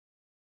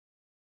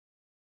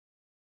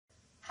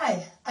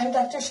Hi, I'm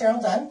Dr.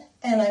 Cheryl Dunn,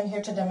 and I'm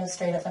here to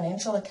demonstrate a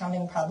financial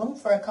accounting problem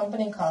for a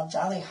company called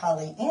Jolly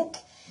Holly Inc.,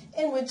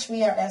 in which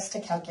we are asked to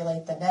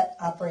calculate the net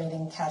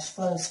operating cash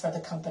flows for the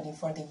company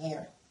for the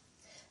year.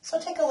 So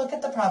take a look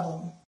at the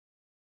problem.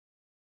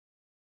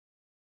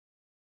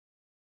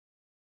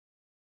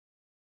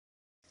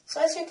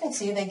 So as you can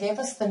see, they gave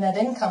us the net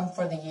income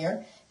for the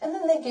year, and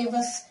then they gave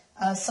us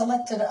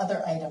selected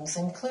other items,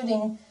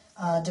 including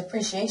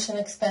depreciation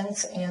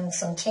expense and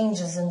some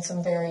changes in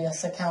some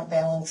various account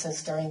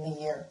balances during the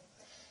year.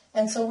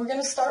 And so we're going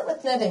to start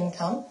with net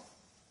income.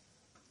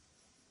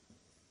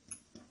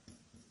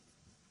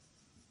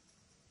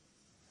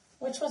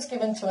 Which was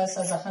given to us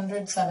as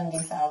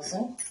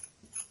 $170,000.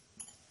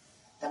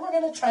 Then we're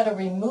going to try to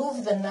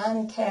remove the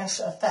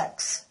non-cash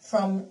effects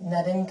from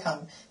net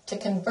income to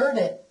convert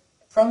it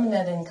from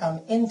net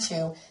income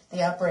into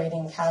the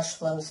operating cash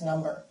flows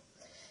number.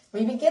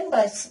 We begin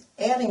by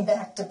adding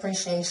back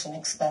depreciation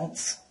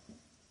expense.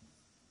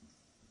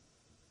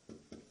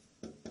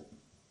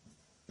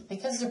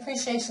 Because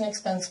depreciation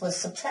expense was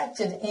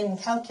subtracted in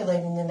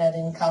calculating the net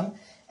income,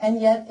 and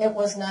yet it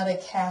was not a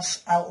cash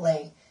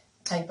outlay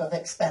type of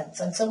expense.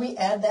 And so we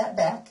add that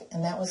back,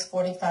 and that was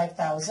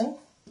 $45,000.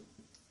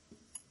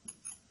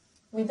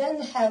 We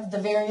then have the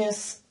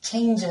various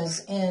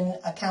changes in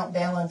account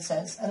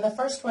balances, and the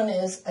first one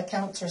is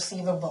accounts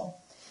receivable.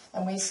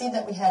 And we see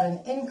that we had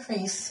an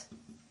increase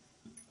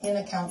in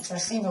accounts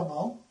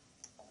receivable.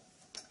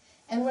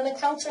 And when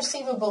accounts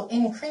receivable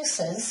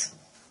increases,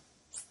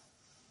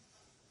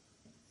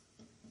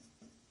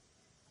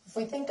 if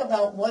we think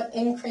about what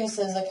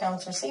increases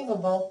accounts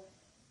receivable,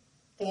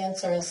 the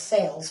answer is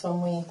sales.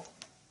 When we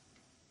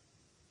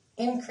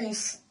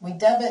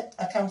debit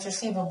accounts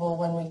receivable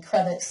when we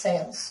credit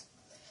sales.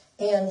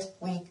 And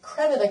we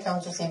credit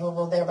accounts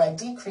receivable, thereby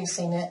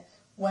decreasing it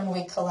when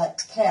we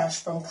collect cash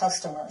from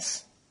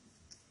customers.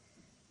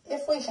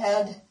 If we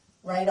had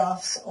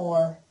write-offs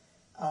or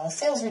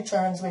sales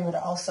returns, we would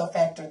also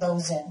factor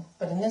those in.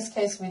 But in this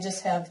case, we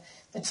just have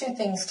the two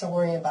things to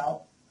worry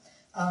about.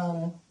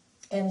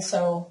 And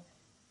so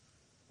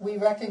we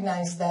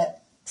recognize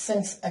that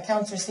since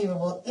accounts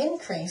receivable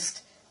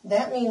increased,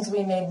 that means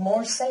we made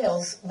more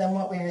sales than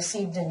what we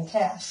received in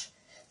cash.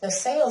 The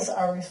sales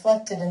are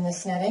reflected in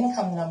this net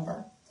income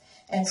number.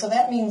 And so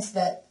that means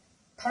that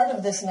part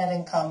of this net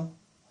income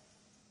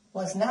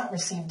was not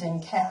received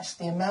in cash,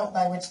 the amount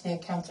by which the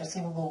accounts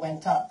receivable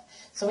went up.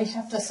 So we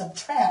have to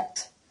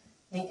subtract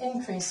the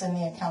increase in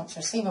the accounts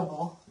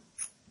receivable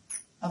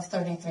of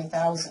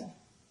 $33,000.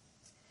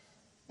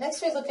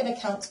 Next, we look at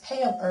accounts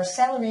payable, or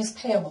salaries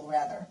payable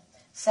rather.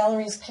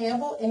 Salaries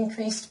payable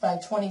increased by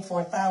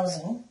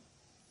 $24,000.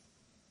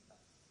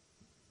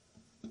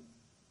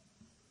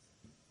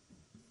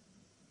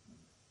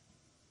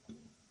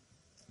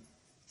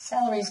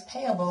 Salaries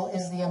payable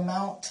is the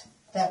amount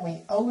that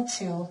we owe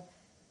to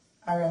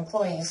our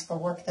employees for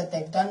work that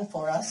they've done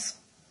for us.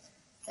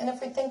 And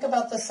if we think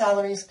about the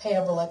salaries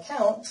payable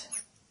account,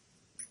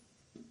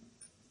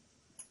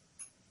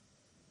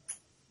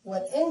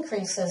 what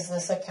increases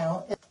this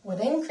account, what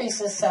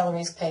increases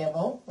salaries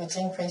payable, which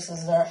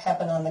increases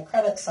happen on the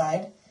credit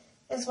side,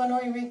 is when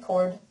we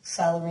record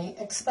salary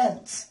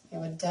expense. You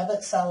would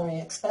debit salary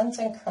expense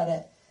and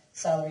credit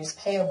salaries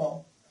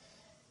payable.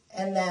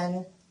 And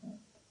then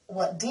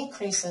what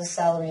decreases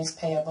salaries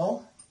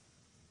payable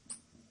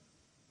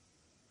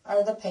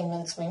are the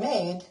payments we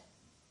made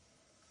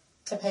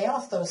to pay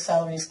off those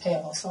salaries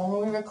payable. So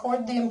when we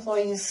record the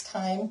employees'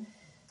 time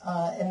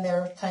in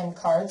their time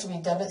cards, we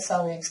debit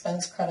salary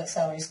expense, credit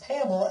salaries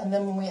payable, and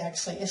then when we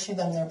actually issue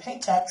them their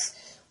paychecks,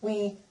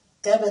 we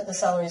debit the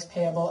salaries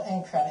payable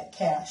and credit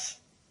cash.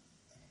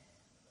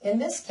 In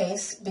this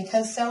case,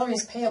 because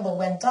salaries payable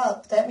went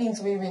up, that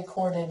means we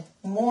recorded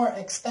more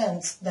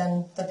expense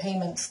than the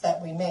payments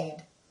that we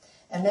made.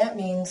 And that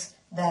means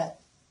that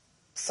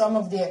some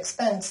of the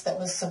expense that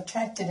was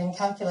subtracted in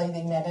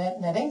calculating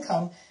net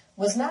income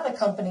was not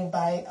accompanied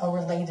by a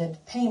related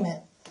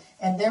payment.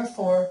 And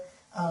therefore,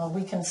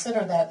 we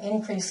consider that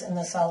increase in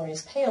the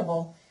salaries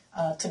payable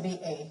to be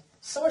a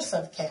source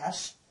of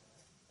cash,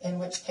 in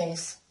which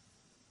case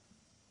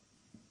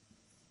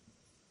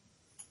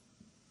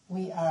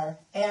we are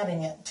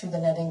adding it to the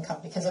net income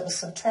because it was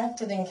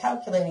subtracted in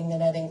calculating the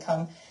net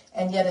income,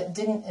 and yet it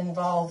didn't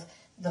involve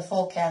the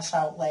full cash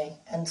outlay.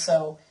 And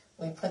so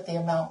we put the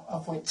amount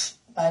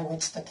by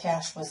which the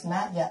cash was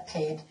not yet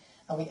paid,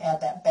 and we add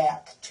that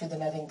back to the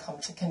net income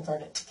to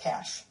convert it to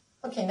cash.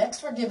 Okay,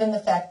 next we're given the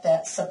fact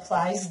that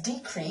supplies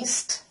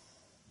decreased.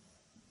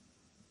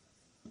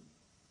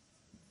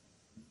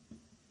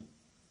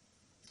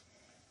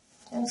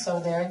 And so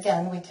there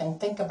again, we can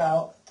think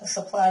about the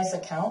supplies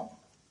account.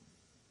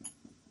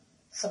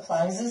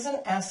 Supplies is an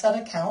asset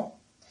account.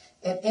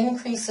 It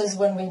increases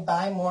when we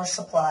buy more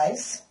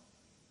supplies.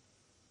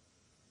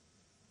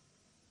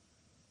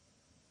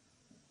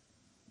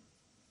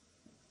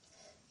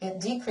 It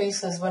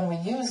decreases when we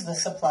use the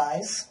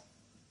supplies.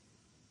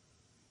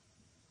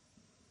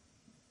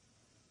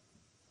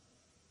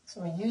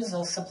 So we use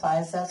those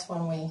supplies, that's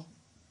when we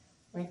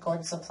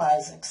record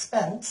supplies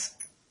expense.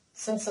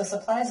 since the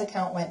supplies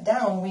account went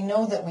down, we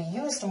know that we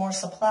used more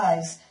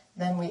supplies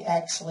than we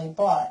actually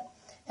bought.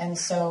 And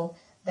so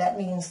that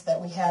means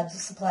that we had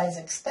supplies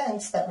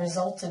expense that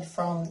resulted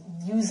from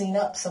using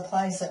up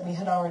supplies that we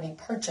had already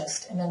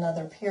purchased in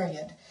another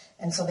period.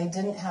 And so they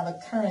didn't have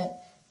a current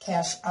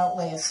cash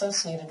outlay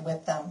associated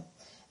with them.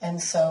 And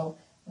so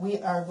we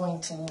are going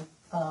to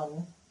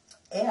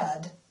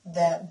add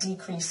that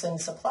decrease in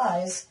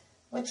supplies,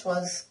 which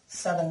was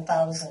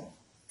 $7,000,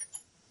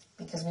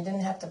 because we didn't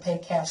have to pay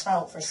cash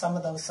out for some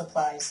of those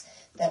supplies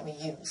that we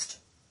used.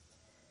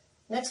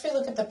 Next, we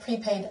look at the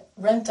prepaid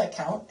rent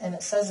account, and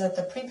it says that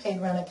the prepaid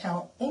rent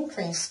account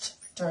increased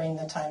during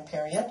the time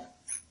period.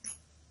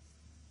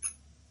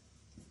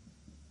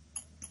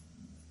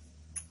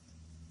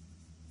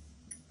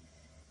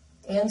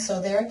 And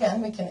so there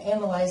again, we can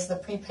analyze the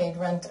prepaid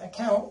rent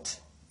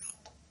account.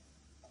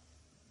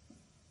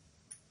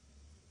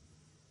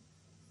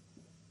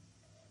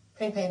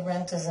 Prepaid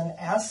rent is an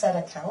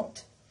asset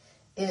account.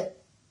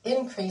 It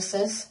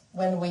increases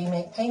when we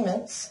make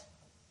payments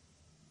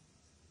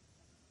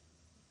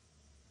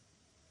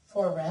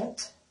for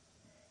rent,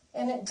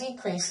 and it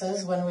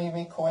decreases when we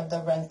record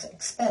the rent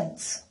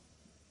expense.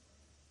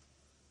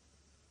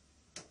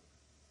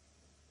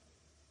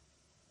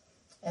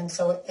 And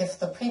so if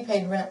the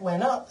prepaid rent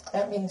went up,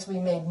 that means we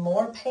made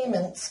more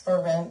payments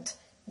for rent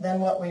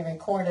than what we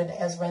recorded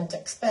as rent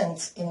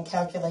expense in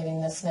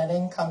calculating this net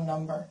income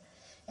number.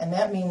 And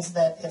that means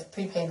that if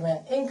prepaid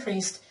rent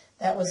increased,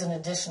 that was an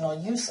additional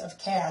use of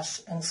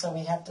cash, and so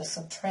we have to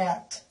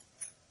subtract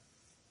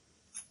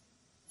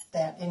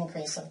that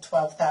increase of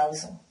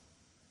 $12,000.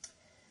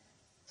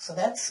 So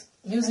that's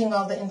using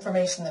all the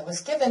information that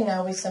was given.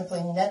 Now we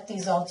simply net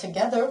these all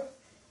together,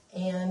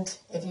 and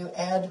if you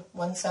add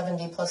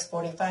 170 plus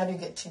 45, you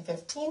get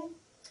 215,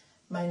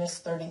 minus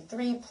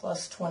 33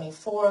 plus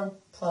 24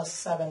 plus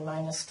 7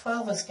 minus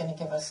 12 is going to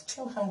give us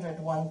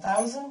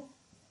 201,000.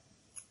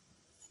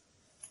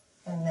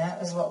 And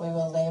that is what we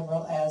will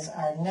label as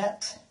our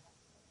net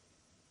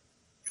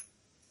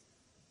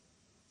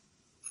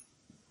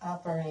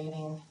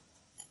operating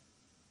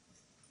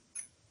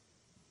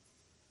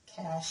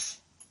cash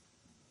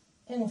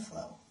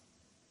inflow.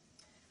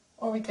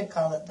 Or we could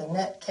call it the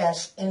net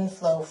cash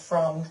inflow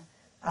from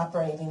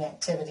operating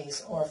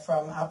activities or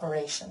from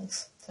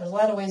operations. There's a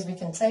lot of ways we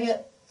can say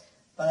it,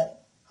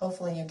 but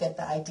hopefully you get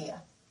the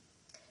idea.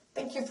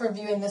 Thank you for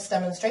viewing this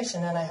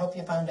demonstration, and I hope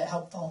you found it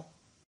helpful.